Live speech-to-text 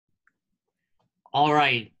All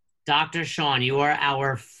right, Dr. Sean, you are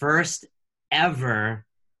our first ever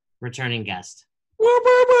returning guest. Whoop,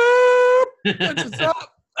 whoop, whoop. That's what's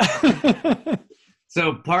up.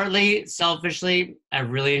 So, partly selfishly, I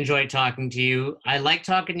really enjoyed talking to you. I like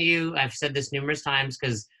talking to you. I've said this numerous times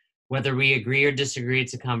because whether we agree or disagree,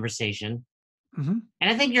 it's a conversation. Mm-hmm. And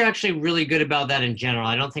I think you're actually really good about that in general.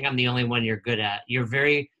 I don't think I'm the only one you're good at. You're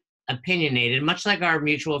very opinionated, much like our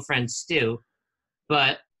mutual friend Stu,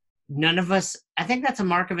 but none of us, I think that's a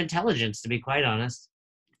mark of intelligence, to be quite honest.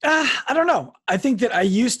 I don't know. I think that I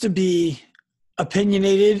used to be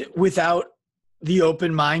opinionated without the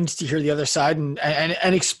open mind to hear the other side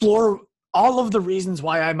and explore all of the reasons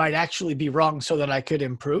why I might actually be wrong so that I could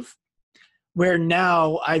improve. Where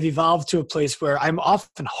now I've evolved to a place where I'm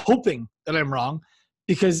often hoping that I'm wrong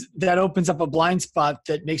because that opens up a blind spot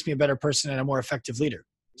that makes me a better person and a more effective leader.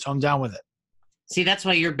 So I'm down with it. See, that's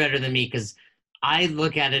why you're better than me, because I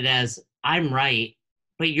look at it as I'm right,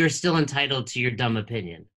 but you're still entitled to your dumb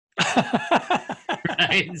opinion.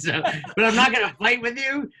 Right? So, but I'm not going to fight with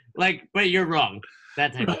you, but you're wrong.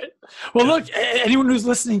 That type right. Well, look, anyone who's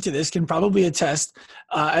listening to this can probably attest.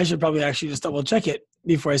 I should probably actually just double check it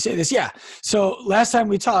before I say this. Yeah. So last time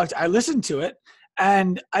we talked, I listened to it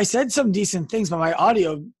and I said some decent things, but my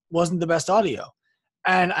audio wasn't the best audio.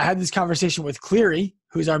 And I had this conversation with Cleary,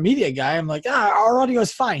 who's our media guy. I'm like, our audio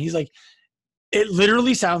is fine. He's like, it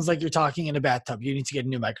literally sounds like you're talking in a bathtub. You need to get a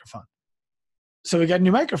new microphone. So we got a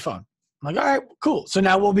new microphone. I'm like, all right, cool. So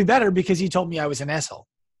now we'll be better because he told me I was an asshole.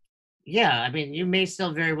 Yeah, I mean, you may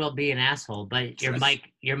still very well be an asshole, but your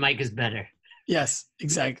mic is better. Yes,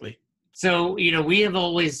 exactly. So, we have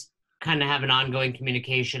always kind of have an ongoing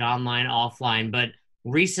communication online, offline, but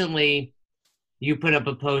recently you put up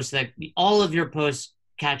a post that all of your posts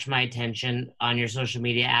catch my attention on your social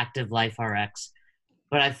media, Active Life RX.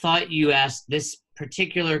 But I thought you asked this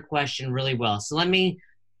particular question really well. So let me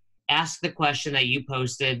ask the question that you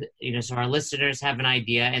posted, so our listeners have an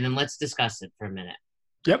idea, and then let's discuss it for a minute.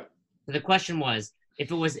 Yep. So the question was,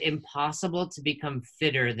 if it was impossible to become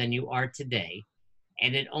fitter than you are today,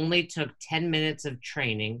 and it only took 10 minutes of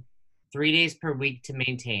training, 3 days per week to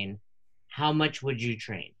maintain, how much would you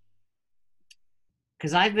train?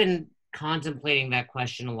 Because I've been contemplating that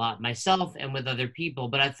question a lot myself and with other people,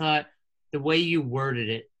 but I thought the way you worded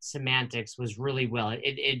it, semantics, was really well.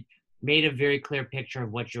 It made a very clear picture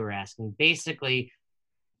of what you were asking. Basically,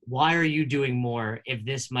 why are you doing more if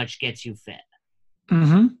this much gets you fit?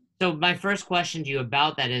 Mm-hmm. So my first question to you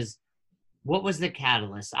about that is, what was the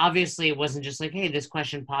catalyst? Obviously, it wasn't just like, hey, this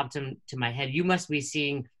question popped into my head. You must be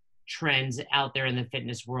seeing trends out there in the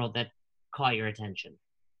fitness world that caught your attention.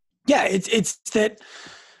 Yeah, it's that,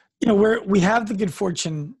 we have the good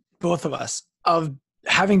fortune, both of us, of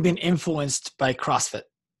having been influenced by CrossFit.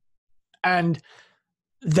 And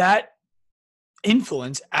that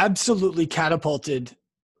influence absolutely catapulted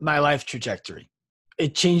my life trajectory.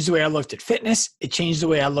 It changed the way I looked at fitness. It changed the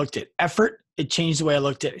way I looked at effort. It changed the way I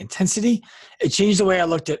looked at intensity. It changed the way I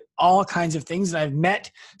looked at all kinds of things. And I've met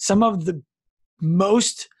some of the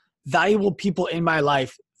most valuable people in my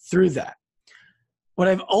life through that. What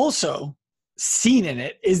I've also seen in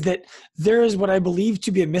it is that there is what I believe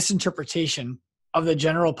to be a misinterpretation of the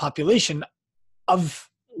general population of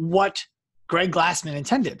what Greg Glassman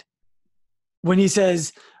intended when he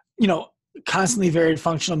says, constantly varied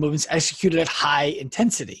functional movements executed at high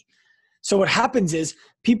intensity. So what happens is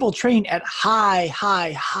people train at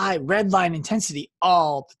high red line intensity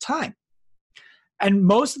all the time. And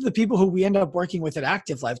most of the people who we end up working with at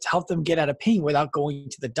Active Life to help them get out of pain without going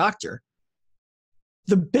to the doctor,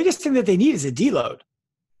 the biggest thing that they need is a deload.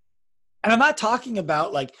 And I'm not talking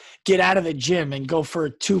about get out of the gym and go for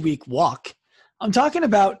a 2-week walk. I'm talking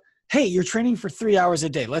about, hey, you're training for 3 hours a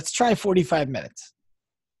day. Let's try 45 minutes.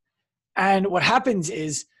 And what happens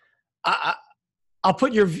is I'll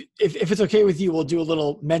put if it's okay with you, we'll do a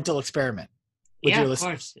little mental experiment. Yeah, of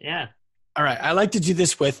course. Yeah. All right. I like to do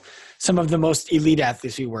this with some of the most elite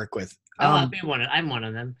athletes we work with. I'm one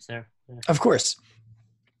of them, sir. Yeah. Of course.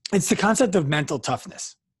 It's the concept of mental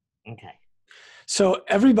toughness. Okay. So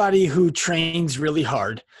everybody who trains really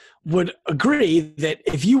hard would agree that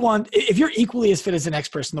if you're equally as fit as the next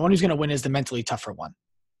person, the one who's going to win is the mentally tougher one,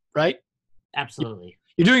 right? Absolutely.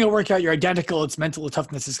 You're doing a workout, you're identical, it's mental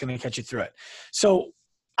toughness is going to catch you through it. So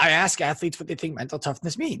I ask athletes what they think mental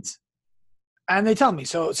toughness means. And they tell me.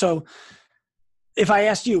 So if I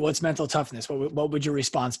asked you what's mental toughness, what would your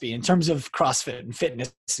response be in terms of CrossFit and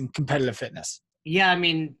fitness and competitive fitness? Yeah, I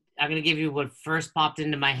mean, I'm going to give you what first popped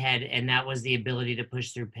into my head, and that was the ability to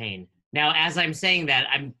push through pain. Now, as I'm saying that,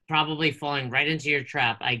 I'm probably falling right into your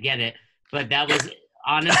trap. I get it. But that was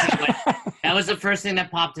honestly that was the first thing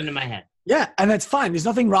that popped into my head. Yeah, and that's fine. There's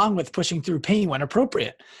nothing wrong with pushing through pain when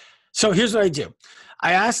appropriate. So here's what I do.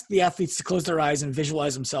 I ask the athletes to close their eyes and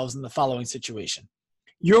visualize themselves in the following situation.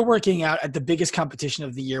 You're working out at the biggest competition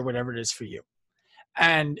of the year, whatever it is for you.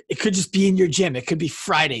 And it could just be in your gym. It could be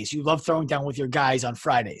Fridays. You love throwing down with your guys on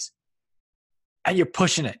Fridays. And you're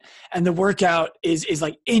pushing it. And the workout is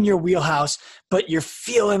like in your wheelhouse, but you're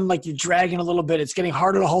feeling like you're dragging a little bit. It's getting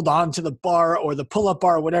harder to hold on to the bar or the pull-up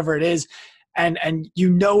bar or whatever it is. And you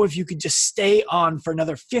know if you could just stay on for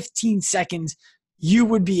another 15 seconds, you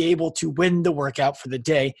would be able to win the workout for the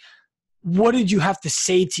day. What did you have to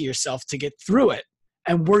say to yourself to get through it?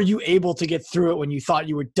 And were you able to get through it when you thought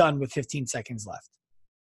you were done with 15 seconds left?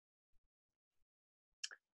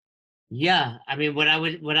 Yeah. I mean, what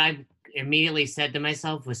I immediately said to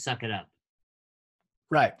myself was suck it up.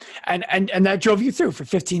 Right. And that drove you through for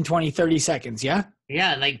 15, 20, 30 seconds. Yeah.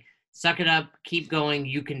 Yeah. Like, suck it up, keep going.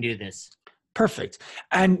 You can do this. Perfect.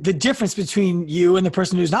 And the difference between you and the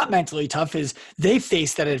person who's not mentally tough is they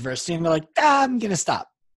face that adversity and they're like, I'm going to stop.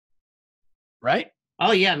 Right?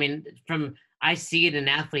 Oh, yeah. I mean, I see it in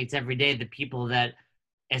athletes every day, the people that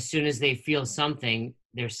as soon as they feel something,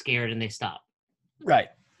 they're scared and they stop. Right.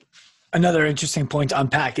 Another interesting point to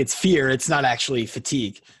unpack. It's fear. It's not actually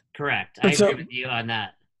fatigue. Correct. I agree with you on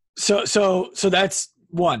that. So that's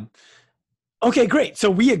one. Okay, great.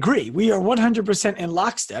 So we agree. We are 100% in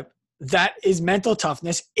lockstep. That is mental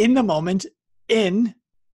toughness in the moment in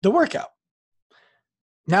the workout.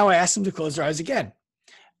 Now I ask them to close their eyes again.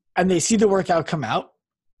 And they see the workout come out.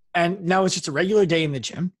 And now it's just a regular day in the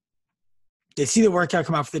gym. They see the workout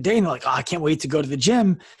come out for the day and they're like, I can't wait to go to the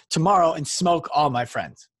gym tomorrow and smoke all my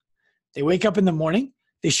friends. They wake up in the morning.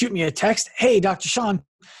 They shoot me a text. Hey, Dr. Sean,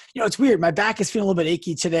 it's weird. My back is feeling a little bit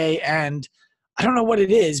achy today. And I don't know what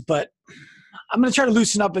it is, but I'm going to try to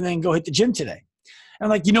loosen up and then go hit the gym today. And I'm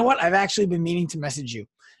like, you know what? I've actually been meaning to message you.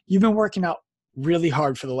 You've been working out really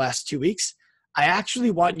hard for the last 2 weeks. I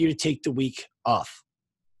actually want you to take the week off.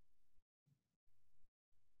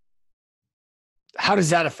 How does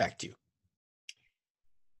that affect you?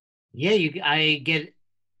 Yeah, I get,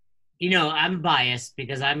 I'm biased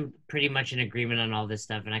because I'm pretty much in agreement on all this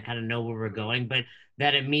stuff and I kind of know where we're going, but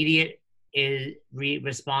that immediate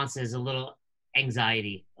response is a little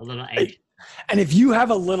anxiety, a little anxious. And if you have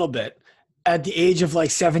a little bit at the age of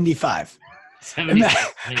like 75,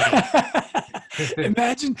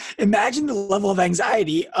 imagine the level of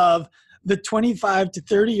anxiety of the 25 to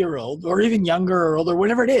 30-year-old or even younger or older,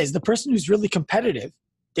 whatever it is, the person who's really competitive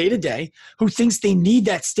day to day, who thinks they need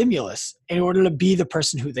that stimulus in order to be the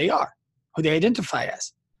person who they are, who they identify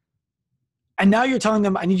as. And now you're telling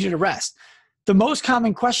them, I need you to rest. The most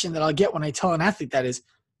common question that I'll get when I tell an athlete that is,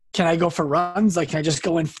 can I go for runs? Like, can I just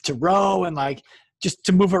go in to row and like just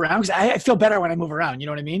to move around? Because I feel better when I move around. You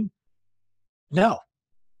know what I mean? No.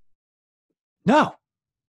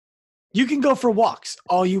 You can go for walks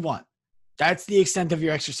all you want. That's the extent of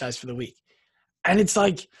your exercise for the week. And it's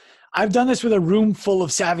like, I've done this with a room full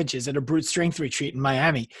of savages at a brute strength retreat in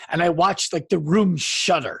Miami. And I watched like the room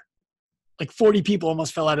shudder. Like 40 people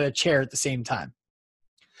almost fell out of a chair at the same time.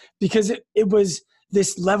 Because it was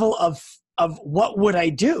this level of what would I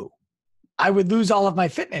do? I would lose all of my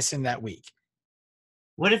fitness in that week.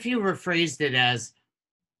 What if you rephrased it as,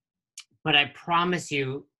 but I promise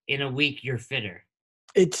you in a week you're fitter?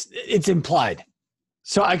 It's implied.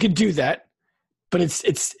 So I could do that, but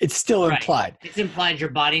it's still right. Implied. It's implied your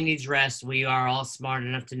body needs rest. We are all smart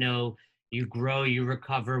enough to know you grow, you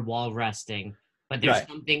recover while resting. But there's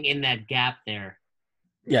something in that gap there.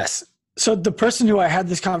 Yes. So the person who I had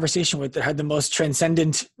this conversation with that had the most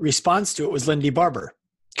transcendent response to it was Lindy Barber,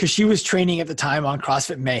 because she was training at the time on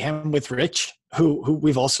CrossFit Mayhem with Rich, who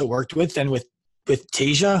we've also worked with, and with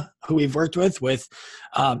Tasia, who we've worked with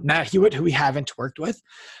Matt Hewitt, who we haven't worked with.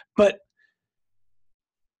 But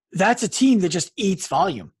that's a team that just eats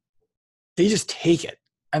volume. They just take it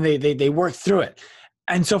and they work through it.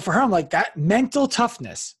 And so for her, I'm like, that mental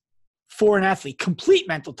toughness for an athlete, complete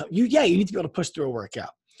mental toughness. You need to be able to push through a workout.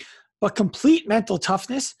 But complete mental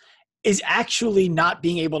toughness is actually not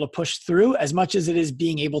being able to push through as much as it is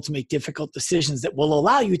being able to make difficult decisions that will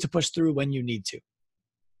allow you to push through when you need to.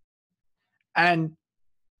 And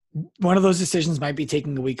one of those decisions might be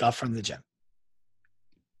taking a week off from the gym.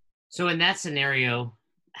 So in that scenario,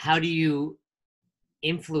 how do you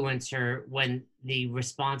influence her when the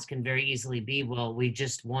response can very easily be, well, we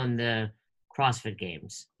just won the CrossFit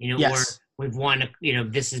Games, yes. Or we've won,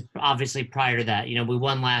 this is obviously prior to that, we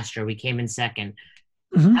won last year, we came in second.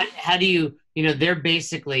 Mm-hmm. How do you, they're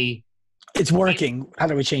basically. It's working. How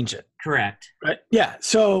do we change it? Correct. Right. Yeah.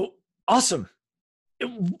 So awesome.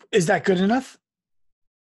 Is that good enough?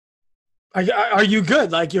 Are you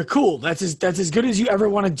good? Like, you're cool. That's as good as you ever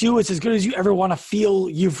want to do. It's as good as you ever want to feel.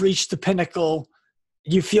 You've reached the pinnacle.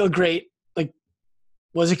 You feel great. Like,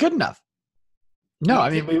 was it good enough? No, I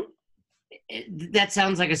mean, that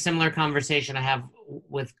sounds like a similar conversation I have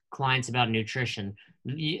with clients about nutrition.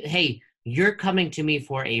 Hey, you're coming to me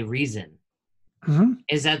for a reason. mm-hmm.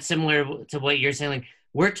 Is that similar to what you're saying? Like,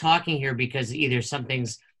 we're talking here because either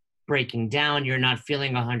something's breaking down, you're not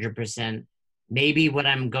feeling 100%. Maybe what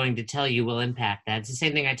I'm going to tell you will impact that. It's the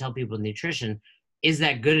same thing I tell people in nutrition. Is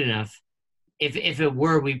that good enough? If it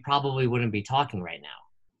were, we probably wouldn't be talking right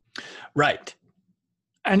now. Right.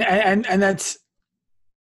 And that's,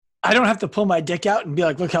 I don't have to pull my dick out and be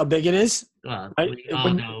like, look how big it is. Well, right? we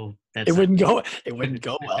all know it wouldn't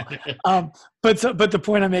go well. But the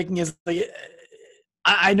point I'm making is, like,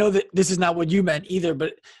 I know that this is not what you meant either,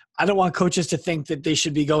 but I don't want coaches to think that they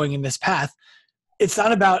should be going in this path. It's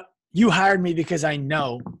not about, you hired me because I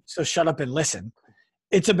know, so shut up and listen.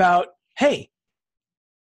 It's about, hey,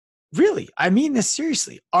 really, I mean this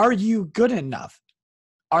seriously. Are you good enough?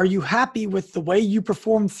 Are you happy with the way you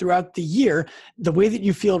performed throughout the year, the way that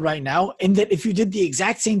you feel right now, and that if you did the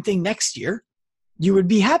exact same thing next year, you would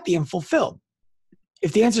be happy and fulfilled?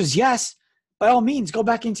 If the answer is yes, by all means, go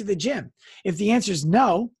back into the gym. If the answer is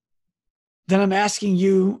no, then I'm asking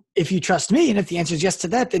you if you trust me. And if the answer is yes to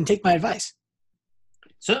that, then take my advice.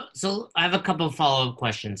 So I have a couple of follow-up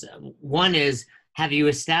questions. One is, have you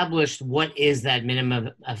established what is that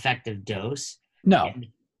minimum effective dose? No.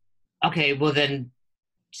 Okay, well then,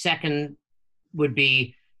 second would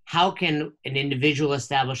be, how can an individual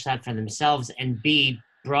establish that for themselves? And B,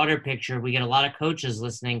 broader picture, we get a lot of coaches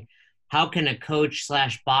listening. How can a coach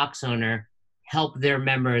 / box owner help their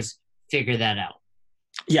members figure that out?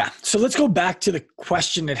 Yeah. So let's go back to the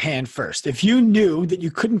question at hand first. If you knew that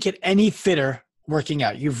you couldn't get any fitter working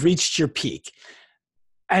out, you've reached your peak,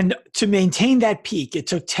 and to maintain that peak, it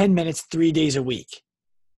took 10 minutes, 3 days a week,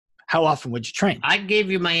 how often would you train? I gave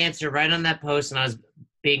you my answer right on that post, and I was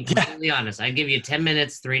being completely honest. I'd give you 10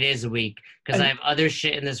 minutes, 3 days a week, because I have other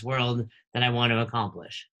shit in this world that I want to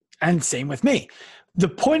accomplish. And same with me. The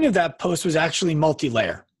point of that post was actually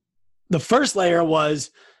multi-layer. The first layer was,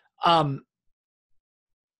 are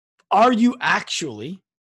you actually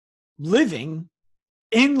living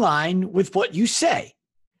in line with what you say?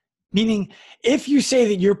 Meaning, if you say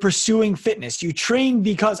that you're pursuing fitness, you train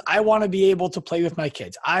because I want to be able to play with my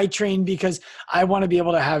kids. I train because I want to be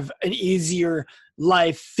able to have an easier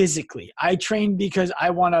life physically. I train because I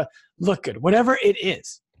want to look good. Whatever it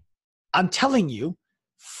is, I'm telling you,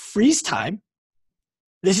 freeze time.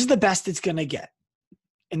 This is the best it's going to get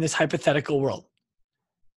in this hypothetical world.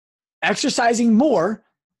 Exercising more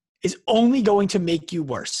is only going to make you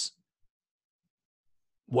worse.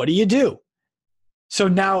 What do? So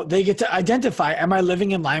now they get to identify, am I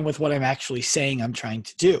living in line with what I'm actually saying I'm trying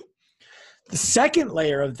to do? The second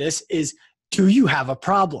layer of this is, do you have a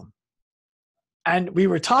problem? And we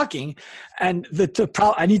were talking, and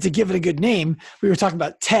I need to give it a good name. We were talking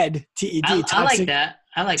about TED, T-E-D. I like that.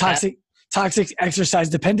 Toxic exercise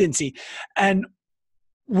dependency. And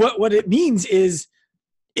what it means is,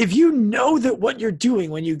 if you know that what you're doing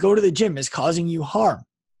when you go to the gym is causing you harm,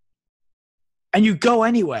 and you go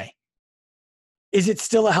anyway, is it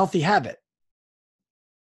still a healthy habit?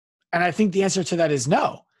 And I think the answer to that is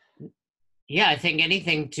no. Yeah, I think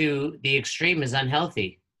anything to the extreme is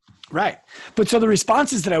unhealthy. Right. But so the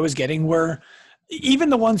responses that I was getting were, even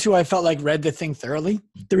the ones who I felt like read the thing thoroughly,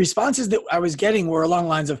 the responses that I was getting were along the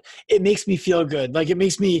lines of, it makes me feel good. Like, it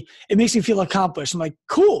makes me feel accomplished. I'm like,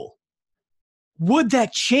 cool. Would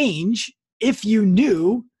that change if you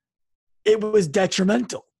knew it was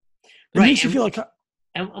detrimental? It makes you feel like,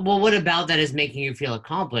 well, what about that is making you feel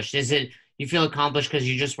accomplished? Is it you feel accomplished because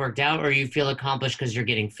you just worked out, or you feel accomplished because you're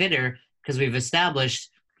getting fitter? Because we've established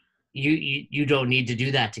you don't need to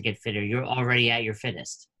do that to get fitter. You're already at your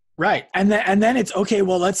fittest. Right. And then it's okay.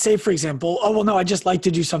 Well, let's say, for example, oh, well, no, I just like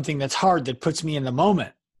to do something that's hard that puts me in the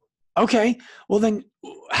moment. Okay. Well, then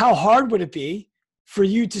how hard would it be for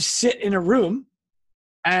you to sit in a room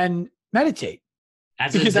and meditate?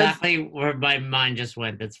 That's exactly where my mind just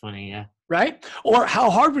went. That's funny. Yeah. Right? Or how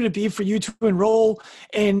hard would it be for you to enroll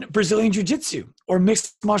in Brazilian Jiu-Jitsu or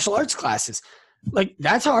mixed martial arts classes? Like,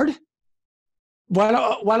 that's hard. Why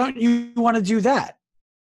don't you want to do that?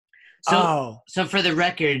 So for the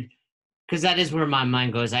record, because that is where my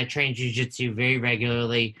mind goes, I train jiu-jitsu very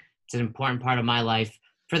regularly. It's an important part of my life.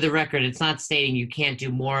 For the record, it's not stating you can't do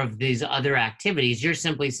more of these other activities. You're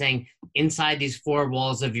simply saying inside these four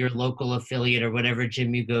walls of your local affiliate or whatever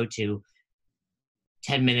gym you go to,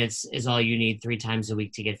 10 minutes is all you need 3 times a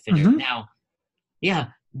week to get fitter. Mm-hmm. Now, yeah,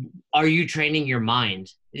 are you training your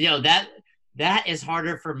mind? You know, that is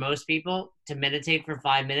harder for most people to meditate for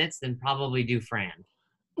 5 minutes than probably do Fran.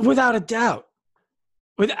 Without a doubt.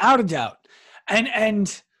 Without a doubt.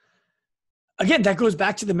 And again, that goes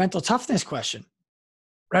back to the mental toughness question,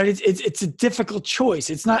 right? It's a difficult choice.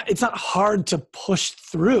 It's not hard to push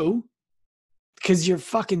through because you're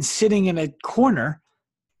fucking sitting in a corner,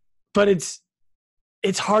 but it's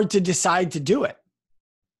hard to decide to do it.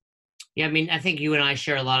 Yeah, I mean, I think you and I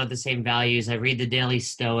share a lot of the same values. I read the Daily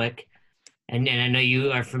Stoic, and I know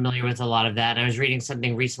you are familiar with a lot of that. I was reading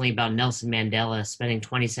something recently about Nelson Mandela spending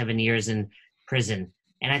 27 years in prison,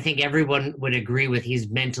 and I think everyone would agree with he's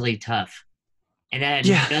mentally tough, and that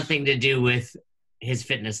had nothing to do with his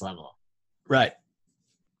fitness level. Right.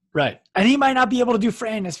 And he might not be able to do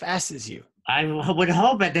Fran as fast as you. I would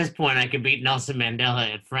hope at this point I could beat Nelson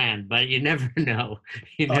Mandela at Fran, but you never know.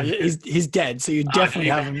 He's dead, so you definitely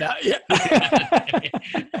have him now. Yeah.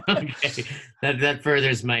 Okay. That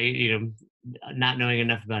furthers my not knowing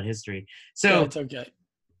enough about history. So it's okay.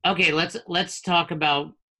 Okay, let's talk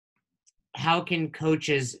about how can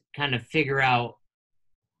coaches kind of figure out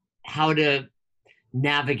how to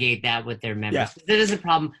navigate that with their members. Yeah. That is a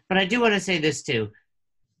problem, but I do want to say this too.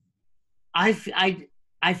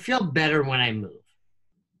 I feel better when I move.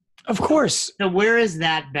 Of course. So where is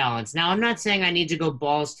that balance? Now, I'm not saying I need to go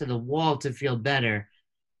balls to the wall to feel better,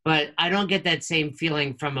 but I don't get that same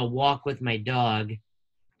feeling from a walk with my dog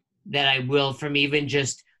that I will from even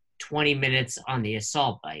just 20 minutes on the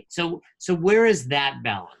assault bike. So where is that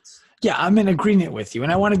balance? Yeah, I'm in agreement with you.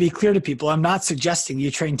 And I want to be clear to people. I'm not suggesting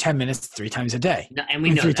you train 10 minutes 3 times a day. No, and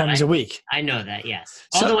we know 3 times a week. I know that, yes.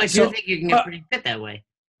 Although I do think you can get pretty fit that way.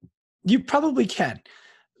 You probably can.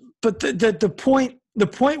 But the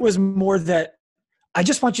point was more that I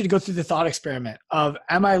just want you to go through the thought experiment of,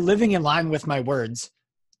 am I living in line with my words?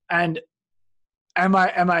 And do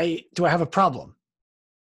I have a problem?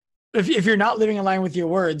 If you're not living in line with your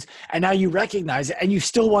words and now you recognize it and you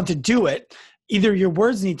still want to do it, either your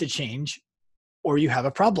words need to change or you have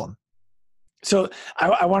a problem. So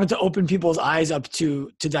I wanted to open people's eyes up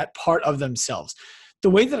to that part of themselves. The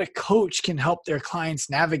way that a coach can help their clients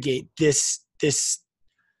navigate this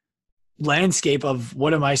landscape of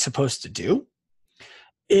what am I supposed to do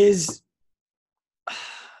is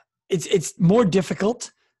it's more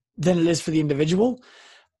difficult than it is for the individual,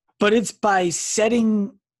 but it's by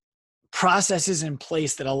setting processes in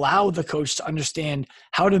place that allow the coach to understand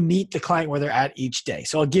how to meet the client where they're at each day.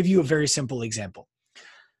 So I'll give you a very simple example.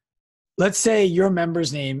 Let's say your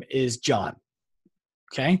member's name is John.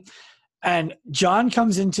 Okay. And John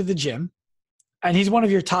comes into the gym and he's one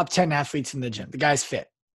of your top 10 athletes in the gym. The guy's fit.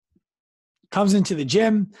 Comes into the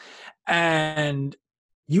gym and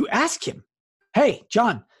you ask him, hey,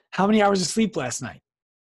 John, how many hours of sleep last night?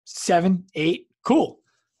 7, 8. Cool.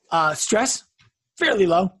 Stress? Fairly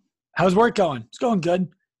low. How's work going? It's going good.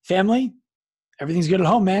 Family? Everything's good at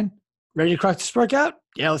home, man. Ready to crack this workout?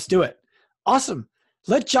 Yeah, let's do it. Awesome.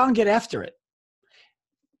 Let John get after it.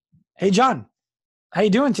 Hey, John, how you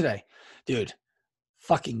doing today? Dude,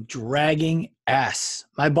 fucking dragging ass.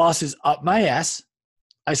 My boss is up my ass.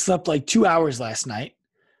 I slept like 2 hours last night.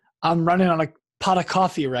 I'm running on a pot of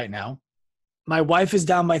coffee right now. My wife is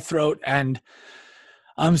down my throat and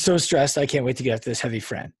I'm so stressed. I can't wait to get after this heavy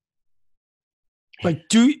Fran. Like,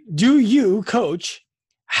 do you, coach,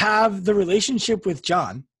 have the relationship with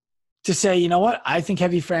John to say, you know what? I think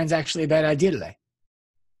heavy Fran's actually a bad idea today.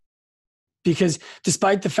 Because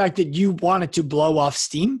despite the fact that you wanted to blow off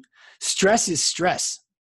steam, stress is stress.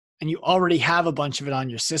 And you already have a bunch of it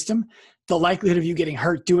on your system. The likelihood of you getting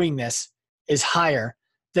hurt doing this is higher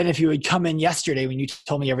than if you had come in yesterday when you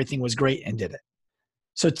told me everything was great and did it.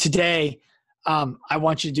 So today, I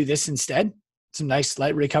want you to do this instead. Some nice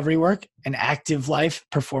light recovery work, an active life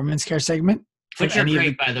performance care segment. Which are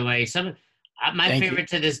great, by the way. My favorite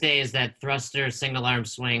to this day is that thruster single arm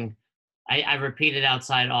swing. I repeat it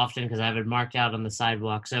outside often because I have it marked out on the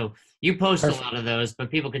sidewalk. So you post a lot of those, but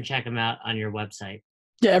people can check them out on your website.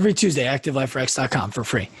 Yeah, every Tuesday, activeliferx.com for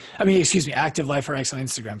free. ActiveLiferX on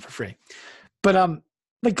Instagram for free. But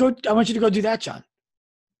I want you to go do that, John.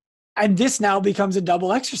 And this now becomes a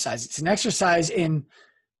double exercise. It's an exercise in,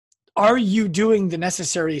 are you doing the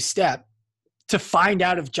necessary step to find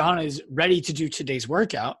out if John is ready to do today's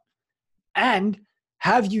workout? And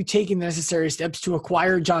have you taken the necessary steps to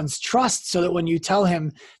acquire John's trust so that when you tell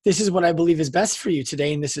him, this is what I believe is best for you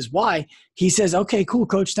today and this is why, he says, okay, cool,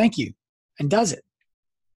 coach, thank you, and does it.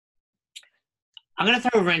 I'm going to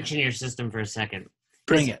throw a wrench in your system for a second.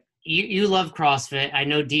 Bring it. You love CrossFit. I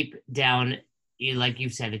know deep down, like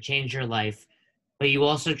you've said, it changed your life, but you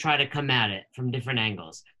also try to come at it from different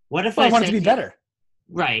angles. What if I want it to be better?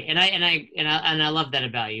 Right. And I love that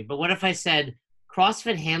about you. But what if I said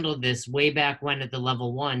CrossFit handled this way back when at the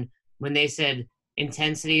level 1 when they said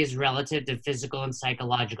intensity is relative to physical and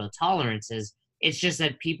psychological tolerances. It's just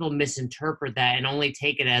that people misinterpret that and only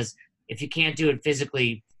take it as if you can't do it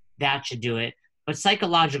physically, that should do it. But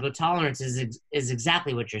psychological tolerance is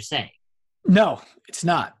exactly what you're saying. No, it's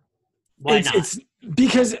not. Why not? It's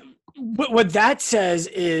because what that says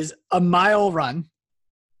is a mile run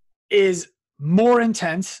is more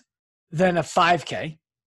intense than a 5K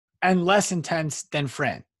and less intense than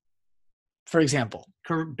Fran, for example.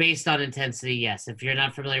 Based on intensity, yes. If you're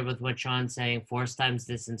not familiar with what Sean's saying, force times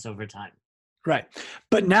distance over time. Right.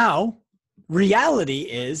 But now reality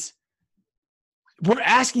is we're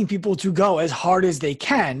asking people to go as hard as they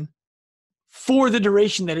can for the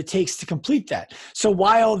duration that it takes to complete that. So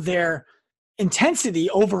while their intensity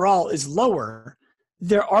overall is lower,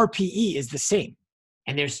 their RPE is the same.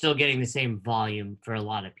 And they're still getting the same volume for a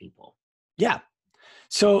lot of people. Yeah.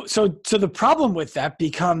 So the problem with that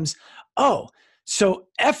becomes, so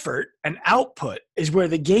effort and output is where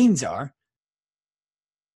the gains are.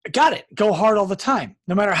 Got it. Go hard all the time.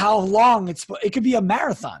 No matter how long it could be a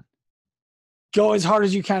marathon. Go as hard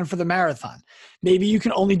as you can for the marathon. Maybe you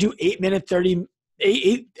can only do 8 minute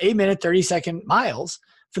 30 second miles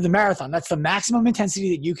for the marathon. That's the maximum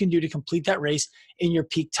intensity that you can do to complete that race in your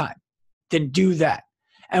peak time. Then do that.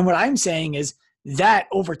 And what I'm saying is that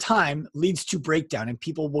over time leads to breakdown and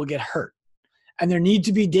people will get hurt. And there need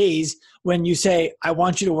to be days when you say, I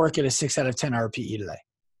want you to work at a 6 out of 10 RPE today.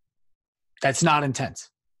 That's not intense.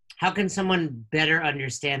 How can someone better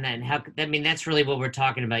understand that? And that's really what we're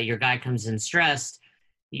talking about. Your guy comes in stressed.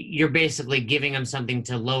 You're basically giving him something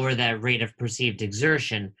to lower that rate of perceived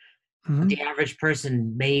exertion. Mm-hmm. The average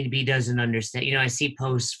person maybe doesn't understand. I see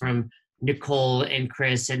posts from Nicole and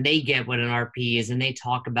Chris, and they get what an RPE is, and they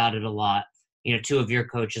talk about it a lot. Two of your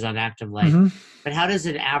coaches on Active Life. Mm-hmm. But how does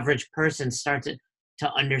an average person start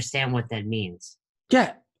to understand what that means?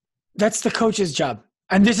 Yeah, that's the coach's job.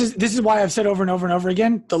 And this is why I've said over and over and over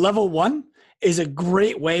again, the level 1 is a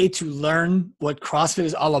great way to learn what CrossFit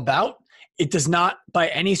is all about. It does not, by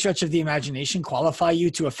any stretch of the imagination, qualify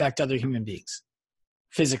you to affect other human beings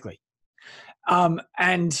physically.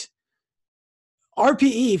 And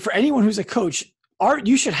RPE, for anyone who's a coach,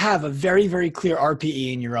 you should have a very, very clear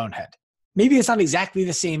RPE in your own head. Maybe it's not exactly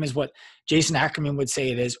the same as what Jason Ackerman would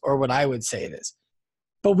say it is or what I would say it is.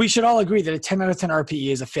 But we should all agree that a 10 out of 10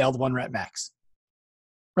 RPE is a failed 1 rep max.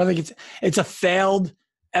 Rather, it's a failed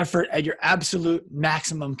effort at your absolute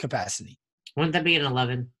maximum capacity. Wouldn't that be an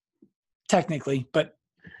 11? Technically, but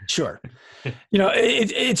sure.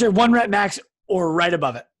 It's a 1 rep max or right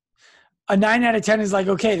above it. A 9 out of 10 is like,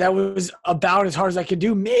 okay, that was about as hard as I could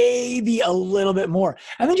do, maybe a little bit more.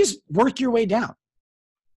 And then just work your way down.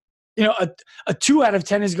 A 2 out of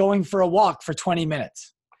 10 is going for a walk for 20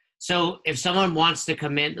 minutes. So if someone wants to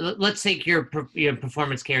come in, let's take your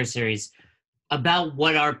performance care series. About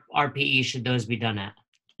what RPE should those be done at?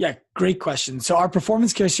 Yeah, great question. So our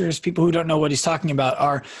performance care series, people who don't know what he's talking about,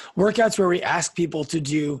 are workouts where we ask people to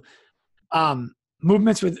do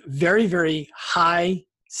movements with very, very high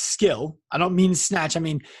skill. I don't mean snatch. I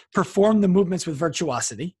mean perform the movements with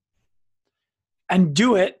virtuosity and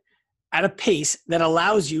do it at a pace that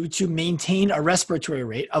allows you to maintain a respiratory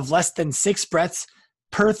rate of less than 6 breaths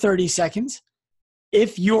per 30 seconds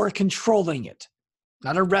if you're controlling it,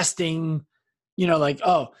 not a resting,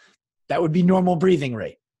 that would be normal breathing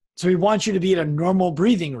rate. So we want you to be at a normal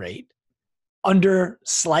breathing rate under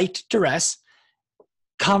slight duress,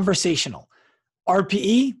 conversational.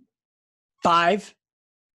 RPE, 5,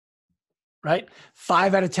 right?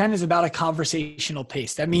 5 out of 10 is about a conversational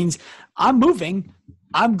pace. That means I'm moving,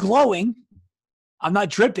 I'm glowing, I'm not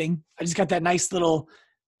dripping. I just got that nice little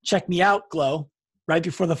check me out glow right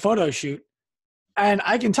before the photo shoot. And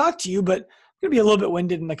I can talk to you, but I'm going to be a little bit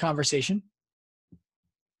winded in the conversation.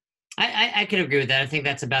 I can agree with that. I think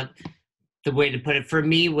that's about the way to put it. For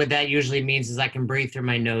me, what that usually means is I can breathe through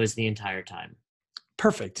my nose the entire time.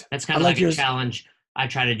 Perfect. That's kind of like a challenge I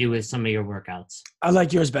try to do with some of your workouts. I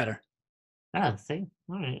like yours better. Oh, see?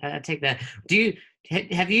 All right. I take that.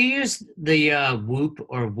 Have you used the Whoop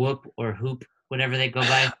or Hoop, whatever they go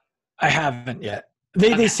by? I haven't yet.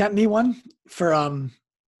 They sent me one for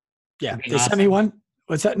they sent me one.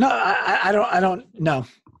 What's that? No, I don't know.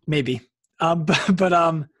 Maybe. But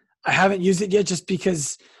I haven't used it yet just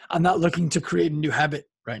because I'm not looking to create a new habit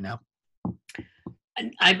right now.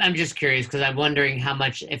 I'm just curious because I'm wondering how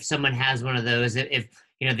much, if someone has one of those, if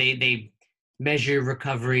they measure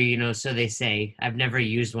recovery, so they say. I've never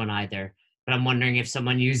used one either, but I'm wondering if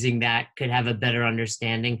someone using that could have a better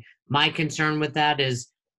understanding. My concern with that is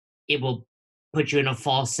it will put you in a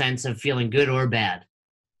false sense of feeling good or bad.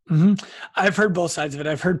 Hmm. I've heard both sides of it.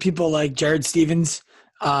 I've heard people like Jared Stevens.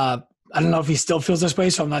 I don't know if he still feels this way,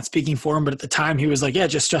 so I'm not speaking for him. But at the time, he was like, "Yeah, it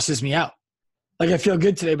just stresses me out. Like I feel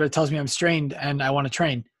good today, but it tells me I'm strained and I want to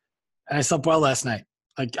train. And I slept well last night.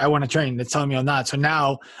 Like I want to train. It's telling me I'm not. So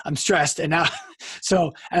now I'm stressed. And now,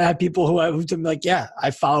 and I have people who've been like, yeah,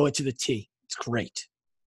 I follow it to the T. It's great.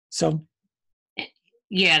 So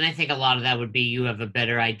yeah, and I think a lot of that would be you have a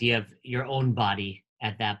better idea of your own body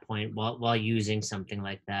at that point while using something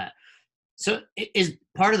like that. So is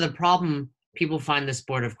part of the problem people find the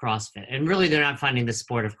sport of CrossFit, and really they're not finding the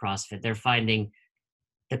sport of CrossFit. They're finding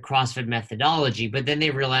the CrossFit methodology, but then they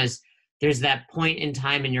realize there's that point in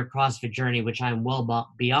time in your CrossFit journey, which I'm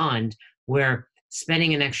well beyond, where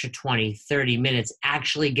spending an extra 20, 30 minutes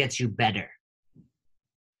actually gets you better.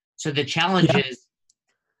 So the challenge is,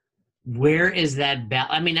 where is that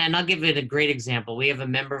balance? I mean, and I'll give it a great example. We have a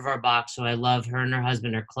member of our box who I love. Her and her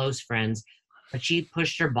husband are close friends, but she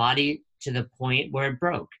pushed her body to the point where it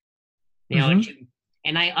broke. You know,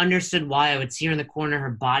 and I understood why. I would see her in the corner.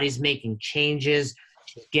 Her body's making changes.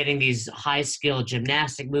 She's getting these high-skill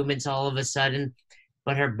gymnastic movements all of a sudden,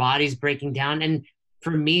 but her body's breaking down. And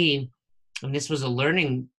for me, and this was a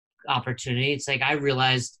learning opportunity, it's like I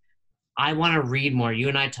realized I want to read more. You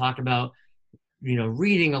and I talk about,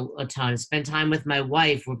 reading a ton, spend time with my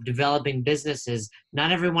wife. We're developing businesses.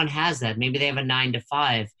 Not everyone has that. Maybe they have a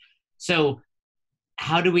 9-to-5. So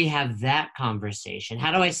how do we have that conversation?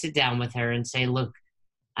 How do I sit down with her and say, look,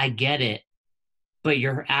 I get it, but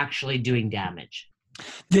you're actually doing damage?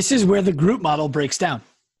 This is where the group model breaks down.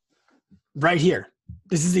 Right here.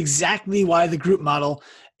 This is exactly why the group model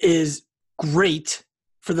is great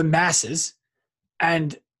for the masses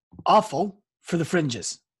and awful for the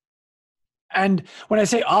fringes. And when I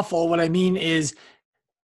say awful, what I mean is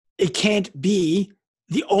it can't be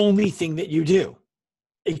the only thing that you do.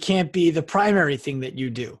 It can't be the primary thing that you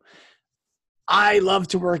do. I love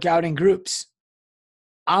to work out in groups.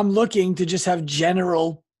 I'm looking to just have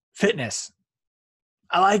general fitness.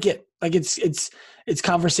 I like it. Like it's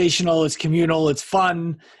conversational, it's communal, it's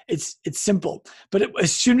fun, it's simple. But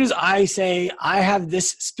as soon as I say I have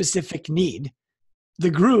this specific need, the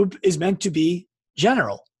group is meant to be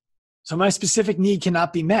general. So my specific need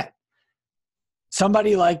cannot be met.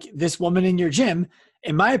 Somebody like this woman in your gym,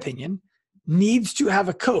 in my opinion, needs to have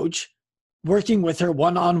a coach working with her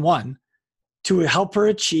one-on-one to help her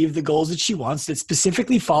achieve the goals that she wants that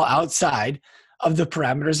specifically fall outside of the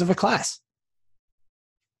parameters of a class.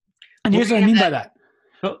 And here's what I mean by that.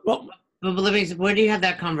 But where do you have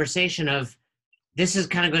that conversation of, this is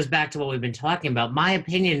kind of goes back to what we've been talking about. My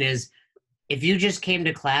opinion is, if you just came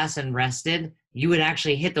to class and rested, you would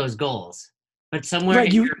actually hit those goals. But somewhere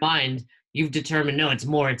in your mind, you've determined, no, it's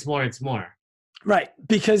more, it's more, it's more. Right.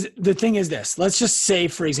 Because the thing is this. Let's just say,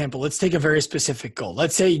 for example, let's take a very specific goal.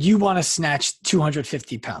 Let's say you want to snatch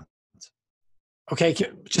 250 pounds. Okay?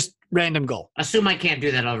 Just random goal. Assume I can't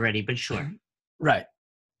do that already, but sure. Right.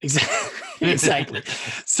 Exactly.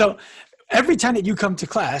 So every time that you come to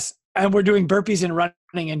class and we're doing burpees and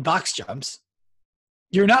running and box jumps,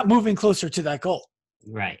 you're not moving closer to that goal.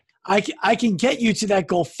 Right. I can get you to that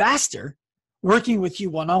goal faster working with you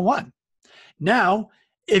one-on-one. Now,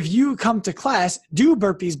 if you come to class, do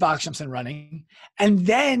burpees, box jumps, and running, and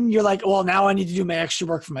then you're like, well, now I need to do my extra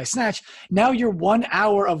work for my snatch. Now your 1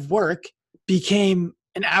 hour of work became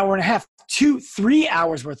an hour and a half, 2-3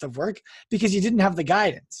 hours worth of work because you didn't have the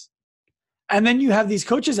guidance. And then you have these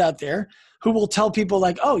coaches out there who will tell people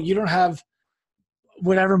like, oh, you don't have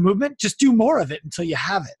whatever movement, just do more of it until you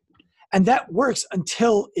have it. And that works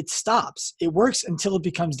until it stops. It works until it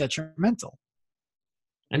becomes detrimental.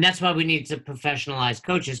 And that's why we need to professionalize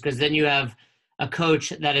coaches, because then you have a coach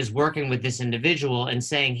that is working with this individual and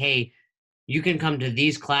saying, hey, you can come to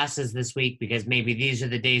these classes this week because maybe these are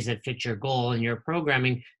the days that fit your goal and your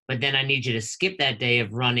programming, but then I need you to skip that day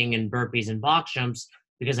of running and burpees and box jumps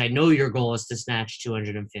because I know your goal is to snatch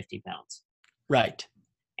 250 pounds. Right.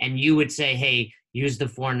 And you would say, hey, use the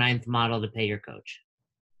 4-9 model to pay your coach.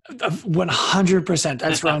 100%.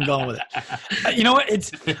 That's where I'm going with it. You know what?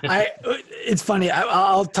 It's funny.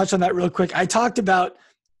 I'll touch on that real quick. I talked about,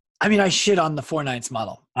 I shit on the 4-9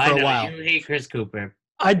 model for a while. You hate Chris Cooper.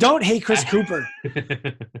 I don't hate Chris Cooper.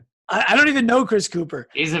 I don't even know Chris Cooper.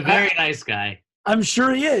 He's a very nice guy. I'm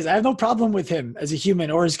sure he is. I have no problem with him as a human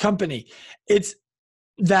or his company.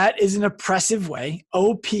 That is an oppressive way,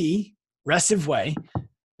 oppressive way.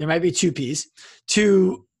 There might be 2 P's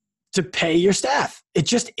to pay your staff. It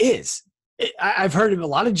just is. I've heard a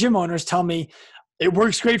lot of gym owners tell me it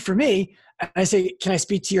works great for me. And I say, can I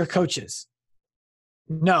speak to your coaches?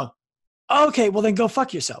 No. Okay, well then go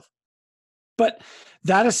fuck yourself. But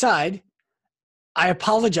that aside, I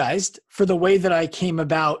apologized for the way that I came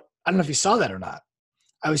about. I don't know if you saw that or not.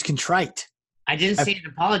 I was contrite. I didn't see an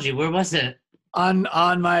apology. Where was it? On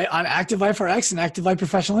Active Life RX and Active Life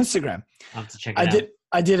Professional Instagram. I'll have to check it out.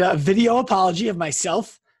 I did a video apology of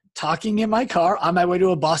myself talking in my car on my way to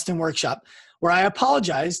a Boston workshop where I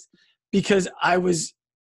apologized because I was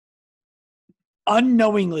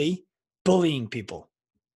unknowingly bullying people.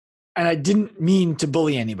 And I didn't mean to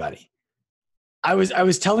bully anybody. I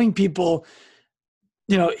was telling people,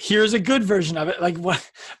 here's a good version of it. Like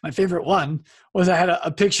my favorite one was I had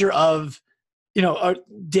a picture of,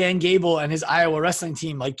 Dan Gable and his Iowa wrestling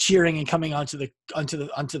team, like cheering and coming onto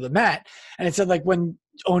the mat. And it said like when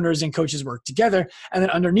owners and coaches work together. And then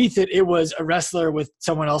underneath it was a wrestler with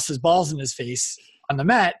someone else's balls in his face on the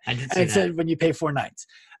mat. And it said, when you pay 4 nights.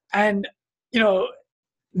 And,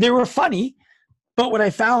 they were funny. But what I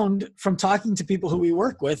found from talking to people who we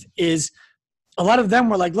work with is a lot of them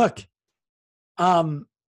were like, look,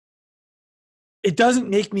 it doesn't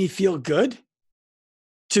make me feel good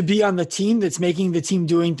to be on the team that's making the team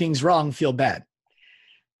doing things wrong feel bad.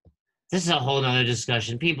 This is a whole nother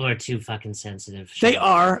discussion. People are too fucking sensitive. They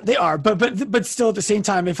are. But still at the same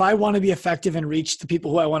time, if I want to be effective and reach the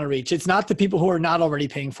people who I want to reach, it's not the people who are not already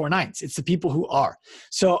paying 4 nights. It's the people who are.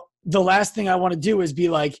 So the last thing I want to do is be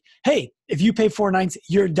like, hey, if you pay 4 nights,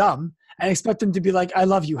 you're dumb, and expect them to be like, I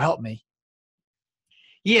love you, help me.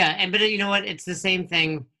 Yeah. But you know what? It's the same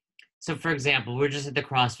thing. So for example, we're just at the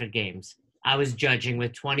CrossFit Games. I was judging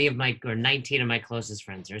with 19 of my closest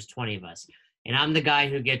friends. There's 20 of us. And I'm the guy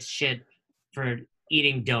who gets shit for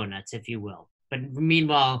eating donuts, if you will. But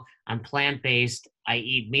meanwhile, I'm plant-based. I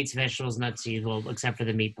eat meats, vegetables, nuts, seeds, well, except for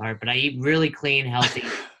the meat part. But I eat really clean, healthy.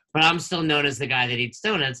 But I'm still known as the guy that eats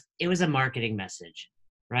donuts. It was a marketing message,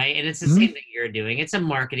 right? And it's the same thing you're doing. It's a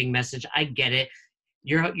marketing message. I get it.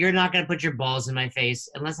 You're not going to put your balls in my face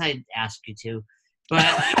unless I ask you to. But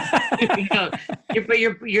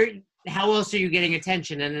you're how else are you getting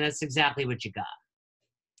attention? And that's exactly what you got.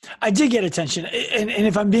 I did get attention. And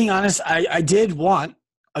if I'm being honest, I did want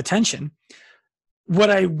attention. What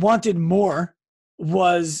I wanted more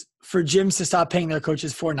was for gyms to stop paying their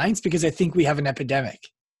coaches 4 nights because I think we have an epidemic.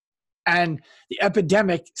 And the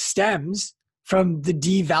epidemic stems from the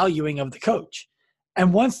devaluing of the coach.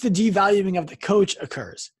 And once the devaluing of the coach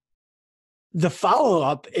occurs, the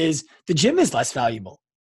follow-up is the gym is less valuable.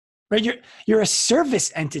 Right? You're a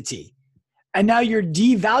service entity, and now you're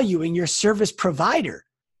devaluing your service provider.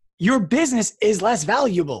 Your business is less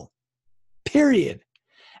valuable, period.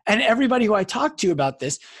 And everybody who I talk to about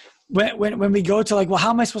this, when we go to like, well,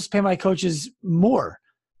 how am I supposed to pay my coaches more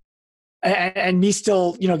and me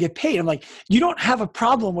still, get paid? I'm like, you don't have a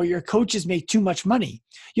problem where your coaches make too much money.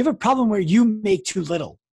 You have a problem where you make too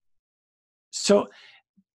little. So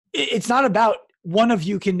it's not about one of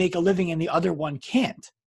you can make a living and the other one can't.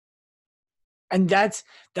 And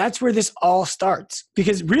that's where this all starts.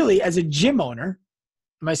 Because really, as a gym owner,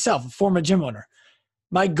 myself, a former gym owner,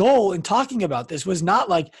 my goal in talking about this was not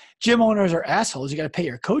like gym owners are assholes, you got to pay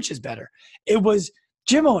your coaches better. It was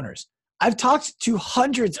gym owners. I've talked to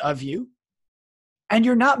hundreds of you, and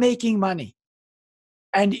you're not making money.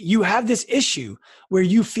 And you have this issue where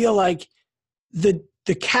you feel like the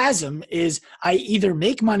chasm is I either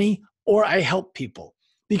make money or I help people,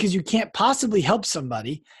 because you can't possibly help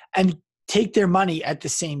somebody and take their money at the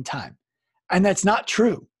same time. And that's not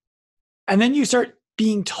true. And then you start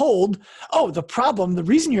being told, oh, the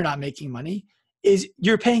reason you're not making money is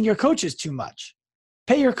you're paying your coaches too much.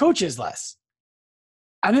 Pay your coaches less.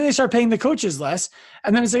 And then they start paying the coaches less.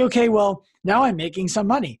 And then it's like, okay, well, now I'm making some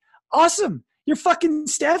money. Awesome. Your fucking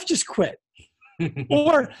staff just quit.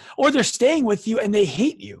 or they're staying with you and they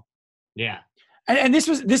hate you. Yeah. And this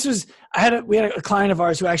was we had a client of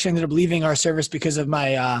ours who actually ended up leaving our service because of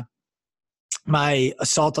my my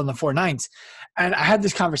assault on the 4 nights. And I had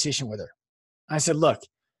this conversation with her. I said, look,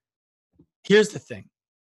 here's the thing.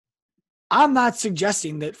 I'm not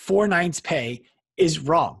suggesting that 4 nights pay is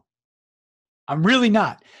wrong. I'm really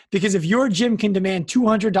not. Because if your gym can demand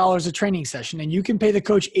 $200 a training session and you can pay the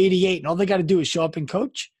coach $88 and all they got to do is show up and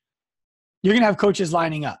coach, you're going to have coaches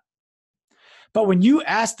lining up. But when you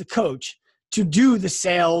ask the coach to do the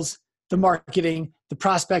sales, the marketing, the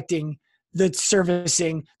prospecting, the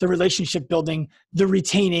servicing, the relationship building, the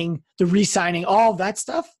retaining, the re-signing, all of that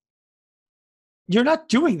stuff, you're not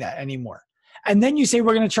doing that anymore. And then you say,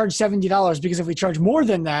 we're going to charge $70 because if we charge more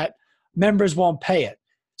than that, members won't pay it.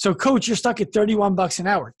 So coach, you're stuck at $31 an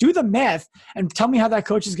hour. Do the math and tell me how that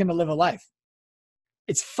coach is going to live a life.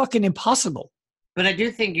 It's fucking impossible. But I do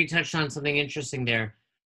think you touched on something interesting there.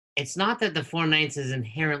 It's not that the 4 nights is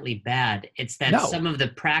inherently bad. It's that some of the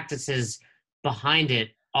practices behind it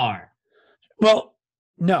are. Well,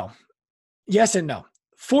 no. Yes and no.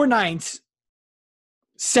 4 ninths,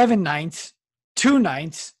 7 ninths, 2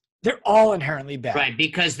 ninths, they're all inherently bad. Right,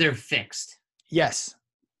 because they're fixed. Yes.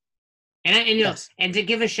 And you know, Yes. and to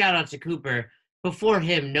give a shout out to Cooper, before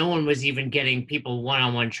him, no one was even getting people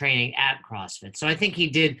one-on-one training at CrossFit. So I think he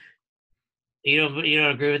did. You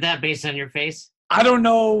don't agree with that based on your face? I don't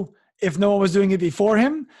know if no one was doing it before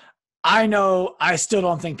him. I know I still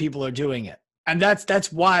don't think people are doing it. And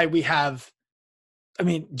that's why we have, I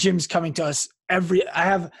mean, gyms coming to us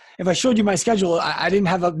if I showed you my schedule, I didn't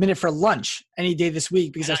have a minute for lunch any day this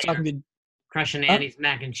week because I was talking to crushing Andy's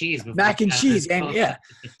mac and cheese. Mac and cheese. And yeah.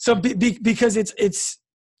 So because it's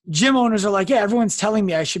gym owners are like, yeah, everyone's telling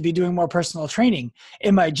me I should be doing more personal training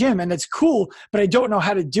in my gym. And it's cool, but I don't know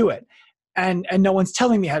how to do it. And no one's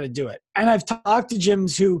telling me how to do it. And I've talked to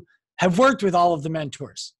gyms who have worked with all of the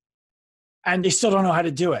mentors and they still don't know how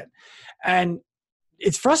to do it. And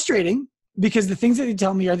it's frustrating because the things that they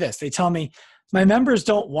tell me are this. They tell me, my members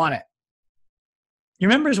don't want it. Your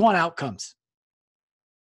members want outcomes,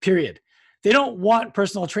 period. They don't want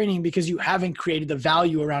personal training because you haven't created the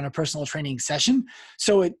value around a personal training session.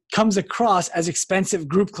 So it comes across as expensive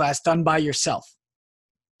group class done by yourself.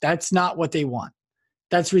 That's not what they want.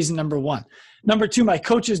 That's reason number one. Number two, my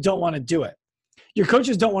coaches don't want to do it. Your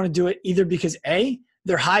coaches don't want to do it either because A,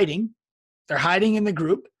 they're hiding. They're hiding in the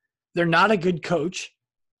group. They're not a good coach,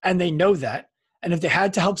 and they know that. And if they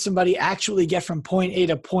had to help somebody actually get from point A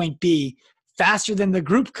to point B faster than the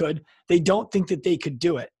group could, they don't think that they could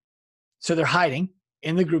do it. So they're hiding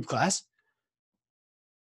in the group class.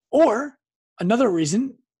 Or another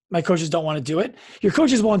reason my coaches don't want to do it, your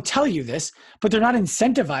coaches won't tell you this, but they're not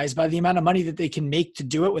incentivized by the amount of money that they can make to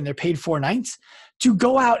do it when they're paid 4 nights to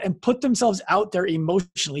go out and put themselves out there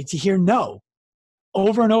emotionally to hear no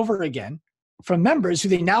over and over again from members who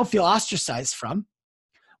they now feel ostracized from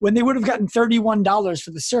when they would have gotten $31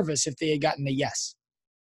 for the service if they had gotten a yes.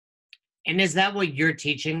 And is that what you're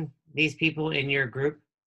teaching these people in your group?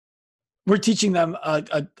 We're teaching them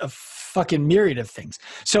a fucking myriad of things.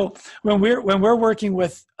 So when we're working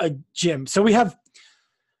with a gym, so we have,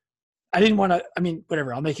 I didn't want to, I mean,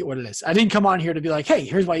 whatever, I'll make it what it is. I didn't come on here to be like, hey,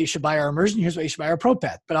 here's why you should buy our immersion. Here's why you should buy our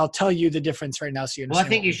ProPath. But I'll tell you the difference right now so you understand. Well, I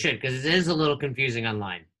think you should because it is a little confusing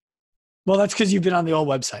online. Well, that's because you've been on the old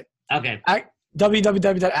website. Okay.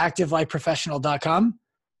 www.activelifeprofessional.com.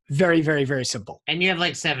 Very, very, very simple. And you have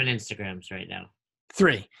like 7 Instagrams right now.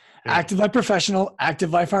 3. Active Life Professional,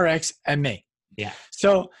 Active Life RX, and me. Yeah.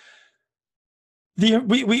 So the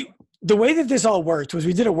way that this all worked was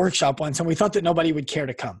we did a workshop once and we thought that nobody would care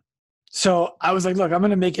to come. So I was like, look, I'm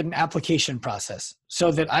going to make it an application process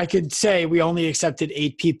so that I could say we only accepted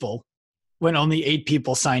 8 people when only 8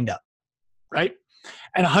 people signed up, right?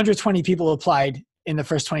 And 120 people applied in the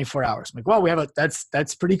first 24 hours. I'm like, well,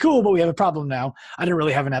 that's pretty cool, but we have a problem now. I didn't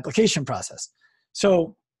really have an application process.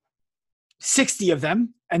 So 60 of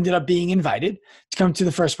them ended up being invited to come to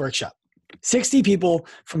the first workshop. 60 people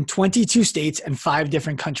from 22 states and 5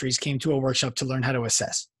 different countries came to a workshop to learn how to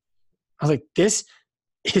assess. I was like, this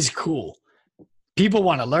is cool. People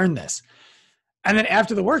want to learn this. And then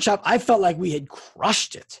after the workshop, I felt like we had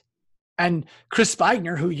crushed it. And Chris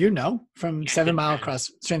Spigner, who you know from 7 Mile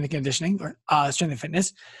Cross Strength and Conditioning or Strength and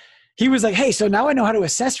Fitness, he was like, hey, so now I know how to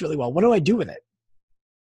assess really well. What do I do with it?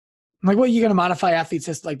 I'm like, well, you're going to modify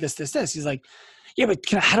athletes like this. He's like, yeah, but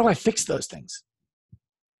how do I fix those things?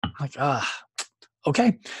 I'm like,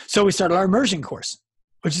 okay. So we started our immersion course,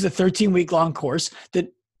 which is a 13-week long course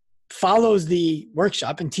that follows the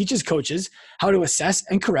workshop and teaches coaches how to assess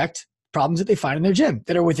and correct problems that they find in their gym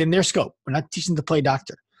that are within their scope. We're not teaching to play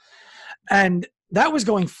doctor. And that was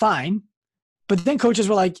going fine. But then coaches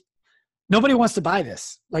were like, nobody wants to buy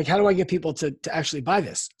this. Like, how do I get people to actually buy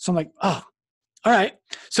this? So I'm like, oh, all right.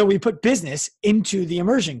 So we put business into the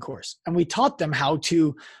immersion course and we taught them how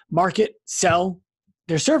to market, sell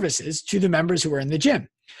their services to the members who are in the gym.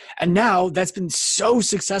 And now that's been so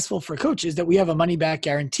successful for coaches that we have a money back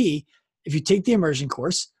guarantee. If you take the immersion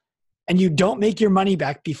course and you don't make your money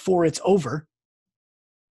back before it's over,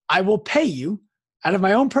 I will pay you out of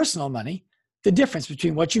my own personal money the difference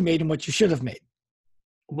between what you made and what you should have made.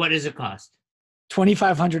 What does it cost?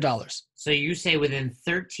 $2,500. So you say within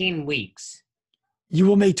 13 weeks, you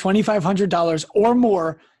will make $2,500 or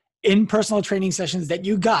more in personal training sessions that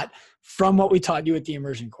you got from what we taught you at the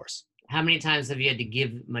immersion course. How many times have you had to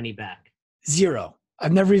give money back? 0.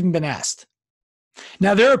 I've never even been asked.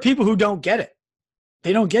 Now, there are people who don't get it.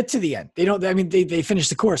 They don't get to the end. They finish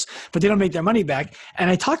the course, but they don't make their money back. And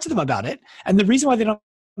I talked to them about it. And the reason why they don't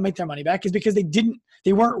make their money back is because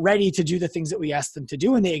they weren't ready to do the things that we asked them to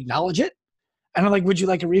do, and they acknowledge it. And I'm like, would you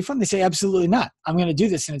like a refund? They say, absolutely not. I'm going to do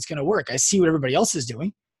this and it's going to work. I see what everybody else is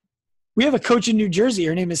doing. We have a coach in New Jersey.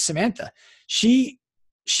 Her name is Samantha. She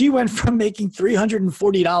went from making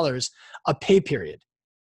 $340 a pay period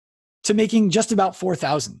to making just about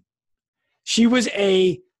 $4,000. She was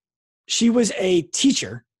a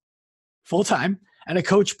teacher full-time and a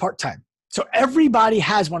coach part-time. So everybody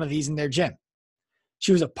has one of these in their gym.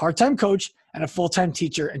 She was a part-time coach and a full-time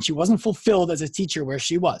teacher, and she wasn't fulfilled as a teacher where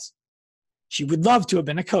she was. She would love to have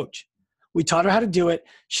been a coach. We taught her how to do it.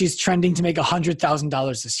 She's trending to make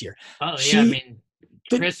 $100,000 this year. Oh, yeah. I mean,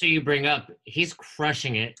 Chris, who you bring up, he's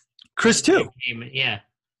crushing it. Chris, too. Yeah.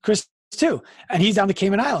 Chris, too. And he's down the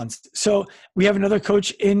Cayman Islands. So we have another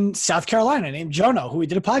coach in South Carolina named Jono, who we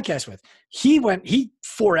did a podcast with. He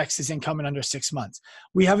 4X his income in under 6 months.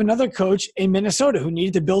 We have another coach in Minnesota who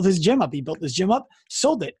needed to build his gym up. He built his gym up,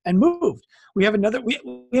 sold it, and moved. We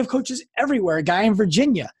have coaches everywhere. A guy in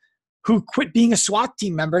Virginia who quit being a SWAT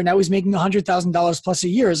team member. Now he's making $100,000 plus a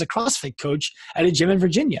year as a CrossFit coach at a gym in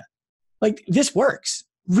Virginia. Like, this works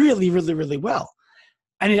really, really, really well.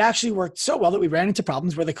 And it actually worked so well that we ran into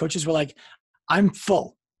problems where the coaches were like, I'm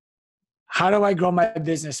full. How do I grow my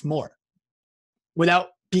business more without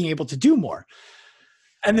being able to do more?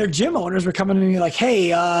 And their gym owners were coming to me like,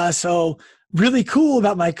 hey, so really cool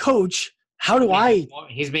about my coach. How do I?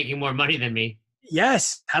 He's making more money than me.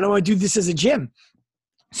 Yes. How do I do this as a gym?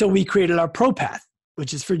 So we created our Pro Path,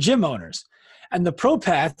 which is for gym owners. And the Pro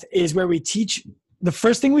Path is where we teach, the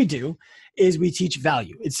first thing we do is we teach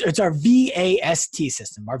value. It's our VAST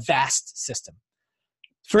system, our VAST system.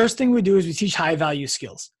 First thing we do is we teach high value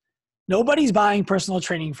skills. Nobody's buying personal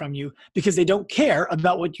training from you because they don't care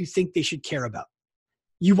about what you think they should care about.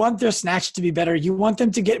 You want their snatch to be better. You want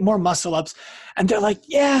them to get more muscle ups. And they're like,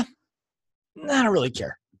 yeah, I don't really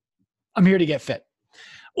care. I'm here to get fit.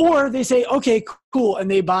 Or they say, okay, cool. And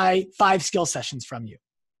they buy 5 skill sessions from you.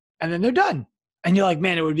 And then they're done. And you're like,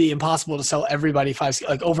 man, it would be impossible to sell everybody 5,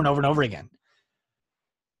 like over and over and over again.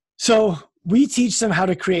 So we teach them how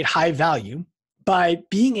to create high value by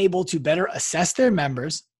being able to better assess their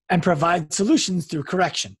members and provide solutions through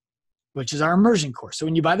correction, which is our immersion course. So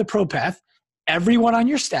when you buy the Pro Path, everyone on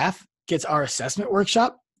your staff gets our assessment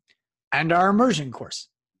workshop and our immersion course.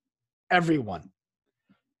 Everyone.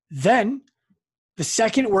 Then the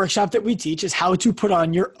second workshop that we teach is how to put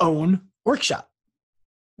on your own workshop.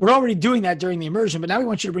 We're already doing that during the immersion, but now we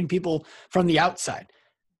want you to bring people from the outside.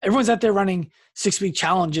 Everyone's out there running 6-week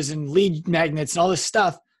challenges and lead magnets and all this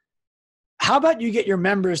stuff. How about you get your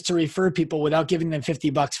members to refer people without giving them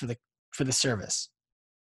 $50 for the service?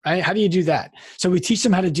 Right? How do you do that? So we teach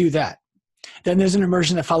them how to do that. Then there's an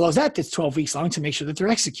immersion that follows that's 12 weeks long to make sure that they're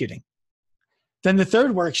executing. Then the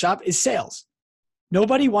third workshop is sales.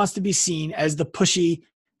 Nobody wants to be seen as the pushy,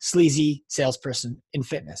 sleazy salesperson in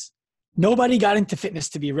fitness. Nobody got into fitness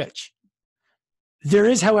to be rich. There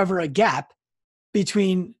is, however, a gap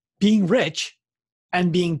between being rich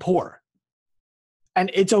and being poor.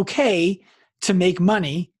 And it's okay to make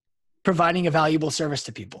money providing a valuable service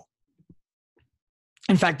to people.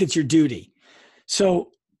 In fact, it's your duty.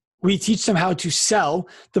 So we teach them how to sell.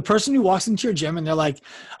 The person who walks into your gym and they're like,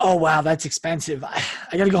 oh, wow, that's expensive. I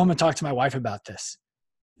got to go home and talk to my wife about this.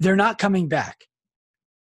 They're not coming back.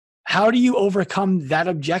 How do you overcome that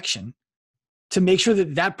objection to make sure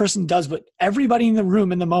that that person does what everybody in the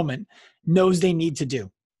room in the moment knows they need to do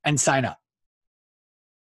and sign up?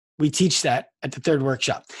 We teach that at the third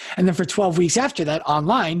workshop. And then for 12 weeks after that,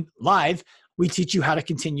 online, live, we teach you how to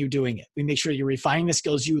continue doing it. We make sure you're refining the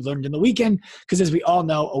skills you learned in the weekend, because as we all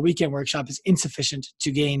know, a weekend workshop is insufficient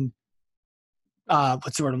to gain,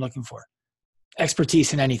 what's the word I'm looking for?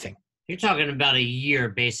 Expertise in anything. You're talking about a year,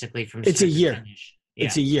 basically, from it's a year. Finish. Yeah.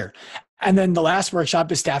 It's a year. And then the last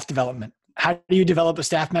workshop is staff development. How do you develop a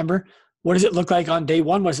staff member? What does it look like on day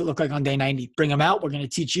 1? What does it look like on day 90? Bring them out. We're going to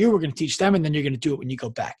teach you. We're going to teach them. And then you're going to do it when you go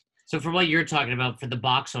back. So for what you're talking about, for the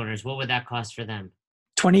box owners, what would that cost for them?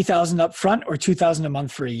 $20,000 up front or $2,000 a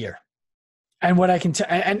month for a year. And what I can tell,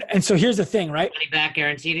 and so here's the thing, right? Money back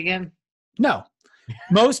guaranteed again? No.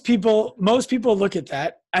 Most people look at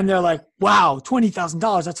that and they're like, wow,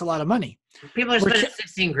 $20,000, that's a lot of money. People are spending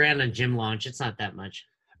 $16,000 on gym launch. It's not that much.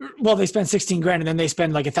 Well, they spend $16,000 and then they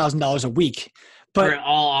spend like $1,000 a week. But we're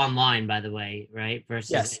all online, by the way, right?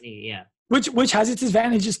 Versus yes. Yeah. Which has its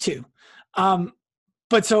advantages too.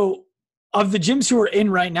 But so of the gyms who are in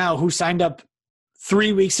right now who signed up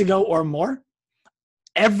 3 weeks ago or more,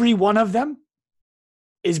 every one of them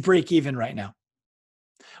is break even right now.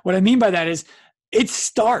 What I mean by that is it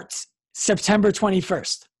starts September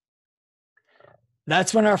 21st.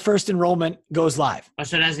 That's when our first enrollment goes live. Oh,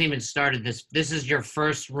 so it hasn't even started. This is your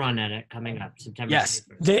first run at it coming up September. Yes.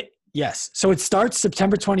 Yes. So it starts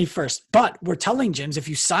September 21st, but we're telling gyms, if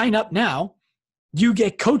you sign up now, you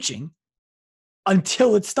get coaching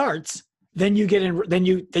until it starts. Then you get in, then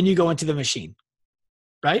you go into the machine.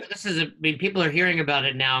 Right? People are hearing about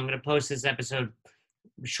it now. I'm going to post this episode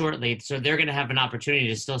shortly. So they're going to have an opportunity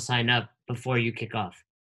to still sign up before you kick off.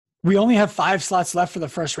 We only have 5 slots left for the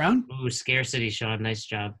first round. Ooh, scarcity, Sean. Nice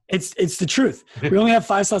job. It's the truth. We only have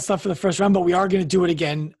 5 slots left for the first round, but we are going to do it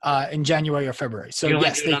again in January or February. So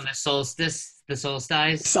yes, do it on the solstice.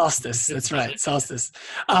 Solstice. That's right. Solstice.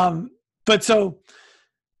 But so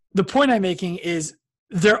the point I'm making is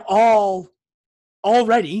they're all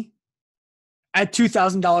already at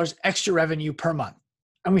 $2,000 extra revenue per month,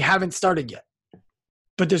 and we haven't started yet.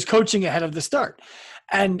 But there's coaching ahead of the start,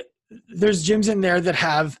 and there's gyms in there that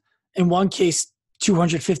have, in one case,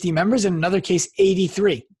 250 members, in another case,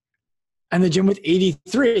 83. And the gym with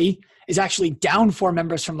 83 is actually down 4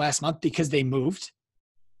 members from last month because they moved.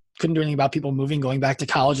 Couldn't do anything about people moving, going back to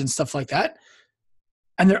college and stuff like that.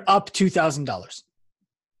 And they're up $2,000.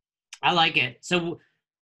 I like it. So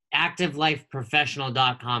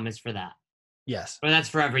activelifeprofessional.com is for that. Yes. Or that's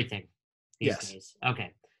for everything these yes. days.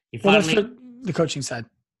 Okay. That's for the coaching side.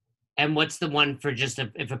 And what's the one for just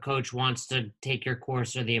if a coach wants to take your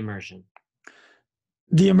course or the immersion?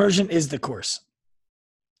 The immersion is the course.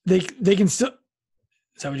 They can still.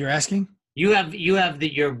 Is that what you're asking? You have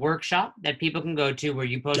your workshop that people can go to where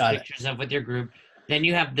you post pictures of with your group. Then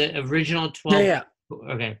you have the original 12. Yeah.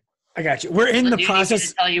 Okay. I got you. We're in the process. Do you need me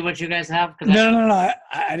to tell you what you guys have? No.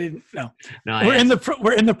 I didn't know. No,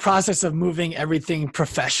 we're in the process of moving everything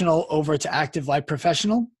professional over to Active Life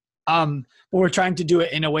Professional. But we're trying to do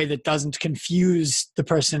it in a way that doesn't confuse the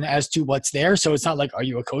person as to what's there. So it's not like, are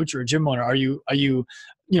you a coach or a gym owner? Are you 20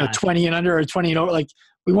 and under or 20 and over? Like,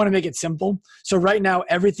 we want to make it simple. So right now,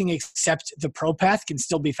 everything except the Pro Path can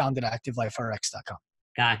still be found at activeliferx.com.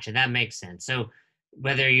 Gotcha. That makes sense. So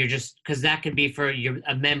whether you're because that could be for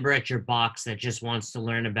a member at your box that just wants to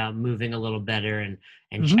learn about moving a little better and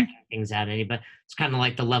checking things out. But it's kind of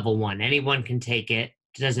like the level 1. Anyone can take it.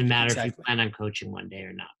 It doesn't matter if you plan on coaching one day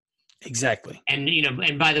or not. Exactly. And,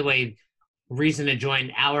 and by the way, reason to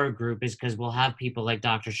join our group is because we'll have people like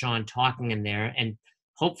Dr. Sean talking in there, and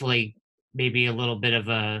hopefully maybe a little bit of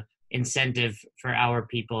a incentive for our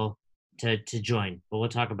people to join. But we'll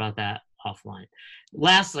talk about that offline.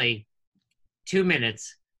 Lastly, 2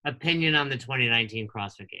 minutes, opinion on the 2019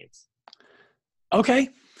 CrossFit Games. Okay.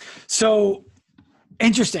 So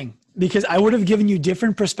interesting, because I would have given you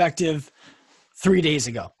different perspective 3 days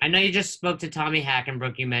ago. I know you just spoke to Tommy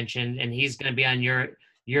Hackenbrook, you mentioned, and he's going to be on your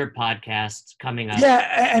podcast coming up.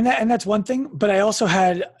 Yeah, and that's one thing. But I also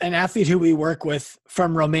had an athlete who we work with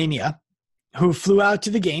from Romania who flew out to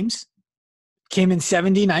the games, came in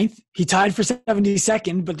 79th. He tied for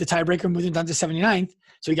 72nd, but the tiebreaker moved him down to 79th,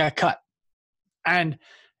 so he got cut. And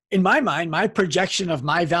in my mind, my projection of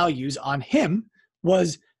my values on him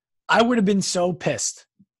was I would have been so pissed.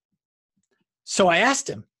 So I asked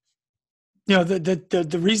him,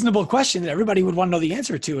 the reasonable question that everybody would want to know the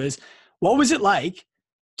answer to is, what was it like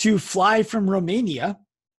to fly from Romania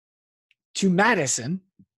to Madison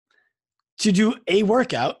to do a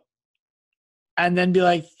workout and then be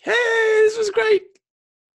like, hey, this was great.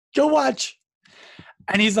 Go watch.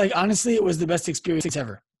 And he's like, honestly, it was the best experience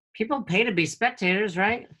ever. People pay to be spectators,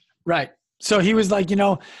 right? Right. So he was like,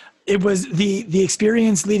 it was the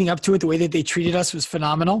experience leading up to it, the way that they treated us was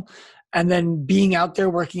phenomenal. And then being out there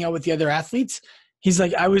working out with the other athletes, he's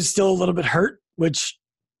like, I was still a little bit hurt, which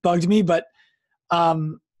bugged me, but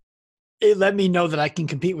it let me know that I can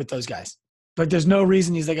compete with those guys. But there's no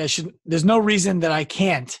reason, he's like, there's no reason that I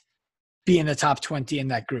can't be in the top 20 in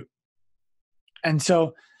that group. And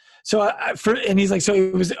and he's like, so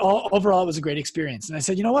it was overall, it was a great experience. And I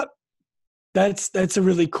said, you know what? That's a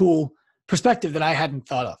really cool perspective that I hadn't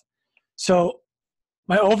thought of. So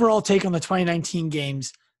my overall take on the 2019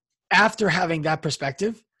 games after having that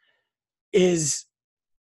perspective is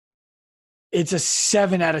it's a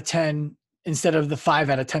 7 out of 10 instead of the 5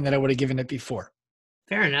 out of 10 that I would have given it before.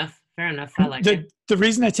 Fair enough. I like it. The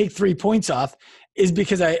reason I take 3 points off is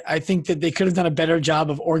because I think that they could have done a better job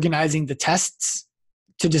of organizing the tests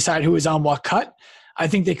to decide who was on what cut. I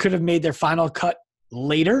think they could have made their final cut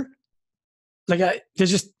later. I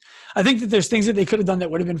think that there's things that they could have done that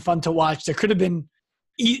would have been fun to watch. There could have been,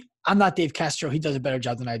 I'm not Dave Castro. He does a better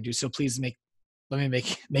job than I do. So please let me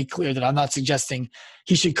make clear that I'm not suggesting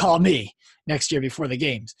he should call me next year before the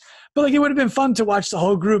games. But it would have been fun to watch the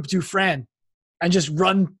whole group do Fran and just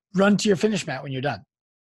run to your finish mat when you're done.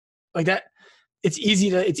 Like that. It's easy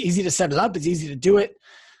to set it up. It's easy to do it.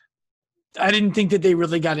 I didn't think that they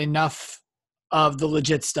really got enough of the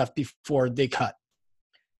legit stuff before they cut.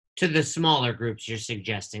 To the smaller groups you're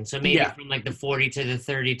suggesting. So maybe from like the 40 to the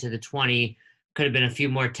 30 to the 20 could have been a few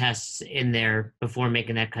more tests in there before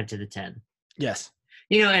making that cut to the 10. Yes.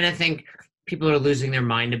 And I think people are losing their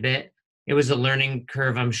mind a bit. It was a learning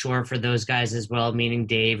curve, I'm sure, for those guys as well, meaning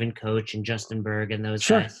Dave and Coach and Justin Berg and those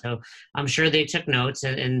guys. So I'm sure they took notes.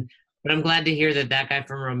 But I'm glad to hear that guy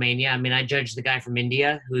from Romania, I mean, I judged the guy from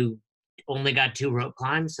India who only got 2 rope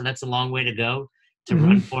climbs. So that's a long way to go to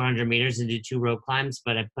run 400 meters and do 2 rope climbs.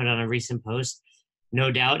 But I put on a recent post,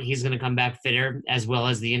 no doubt he's going to come back fitter, as well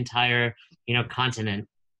as the entire, continent.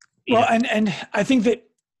 Well, and I think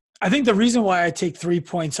the reason why I take 3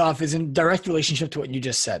 points off is in direct relationship to what you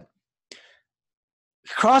just said.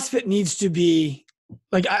 CrossFit needs to be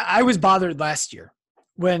like, I was bothered last year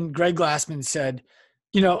when Greg Glassman said,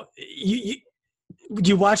 you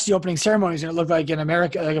watch the opening ceremonies and it looked like in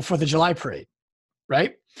America, like a 4th of July parade,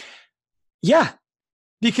 right? Yeah.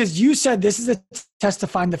 Because you said this is a test to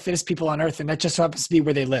find the fittest people on earth, and that just happens to be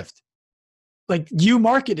where they lived. Like, you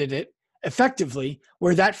marketed it effectively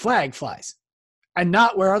where that flag flies and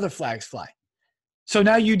not where other flags fly. So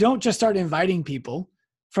now you don't just start inviting people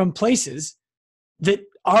from places that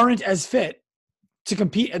aren't as fit to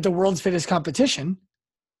compete at the world's fittest competition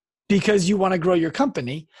because you want to grow your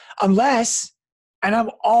company, unless, and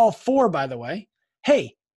I'm all for, by the way,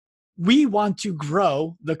 hey, we want to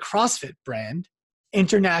grow the CrossFit brand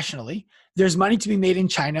internationally. There's money to be made in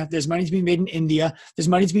China. There's money to be made in India. There's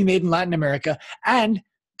money to be made in Latin America. And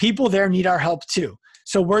people there need our help too.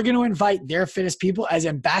 So we're going to invite their fittest people as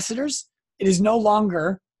ambassadors. It is no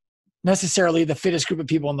longer necessarily the fittest group of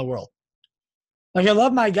people in the world. Like, I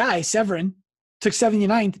love my guy, Severin, took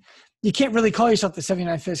 79th. You can't really call yourself the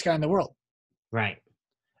 79th fittest guy in the world. Right.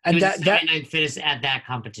 And he was the 79th fittest at that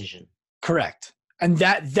competition. Correct. And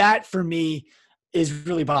that for me is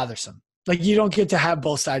really bothersome. Like, you don't get to have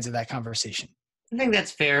both sides of that conversation. I think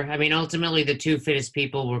that's fair. I mean, ultimately, the 2 fittest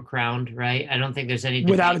people were crowned, right? I don't think there's any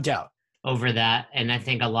debate without a doubt over that. And I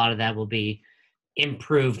think a lot of that will be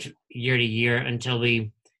improved year to year until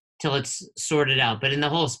it's sorted out. But in the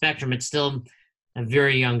whole spectrum, it's still a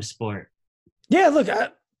very young sport. Yeah, look,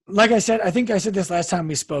 like I said, I think I said this last time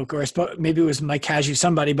we spoke, or I spoke, maybe it was Mike Cashew,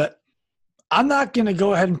 somebody, but I'm not going to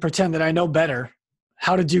go ahead and pretend that I know better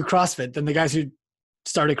how to do CrossFit than the guys who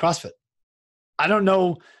started CrossFit. I don't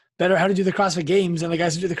know better how to do the CrossFit Games than the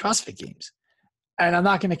guys who do the CrossFit Games. And I'm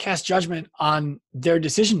not going to cast judgment on their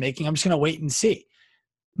decision-making. I'm just going to wait and see.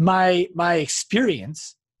 My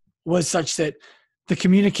experience was such that the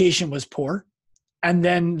communication was poor. And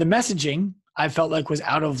then the messaging, I felt like, was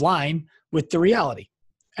out of line with the reality.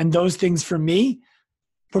 And those things for me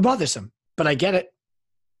were bothersome, but I get it.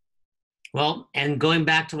 Well, and going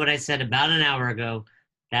back to what I said about an hour ago,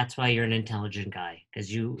 that's why you're an intelligent guy, because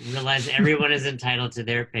you realize everyone is entitled to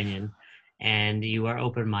their opinion and you are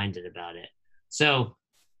open-minded about it. So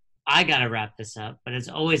I got to wrap this up, but it's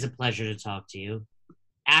always a pleasure to talk to you.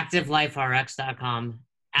 ActiveLifeRx.com,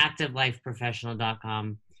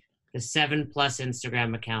 ActiveLifeProfessional.com, the 7+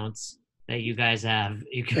 Instagram accounts that you guys have.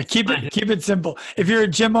 You can keep it simple. If you're a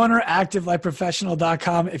gym owner,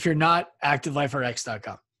 ActiveLifeProfessional.com. If you're not,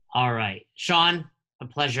 ActiveLifeRx.com. All right. Sean, a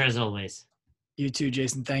pleasure as always. You too,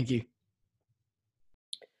 Jason. Thank you.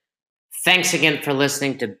 Thanks again for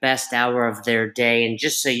listening to Best Hour of Their Day. And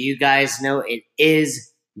just so you guys know, it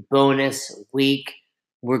is bonus week.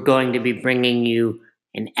 We're going to be bringing you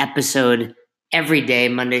an episode every day,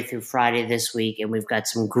 Monday through Friday this week. And we've got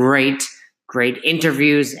some great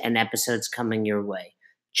interviews and episodes coming your way.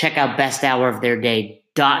 Check out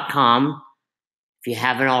besthouroftheirday.com if you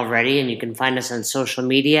haven't already. And you can find us on social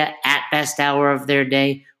media at Best Hour of Their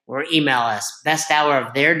Day, or email us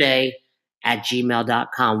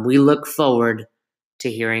besthouroftheirday@gmail.com. We look forward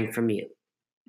to hearing from you.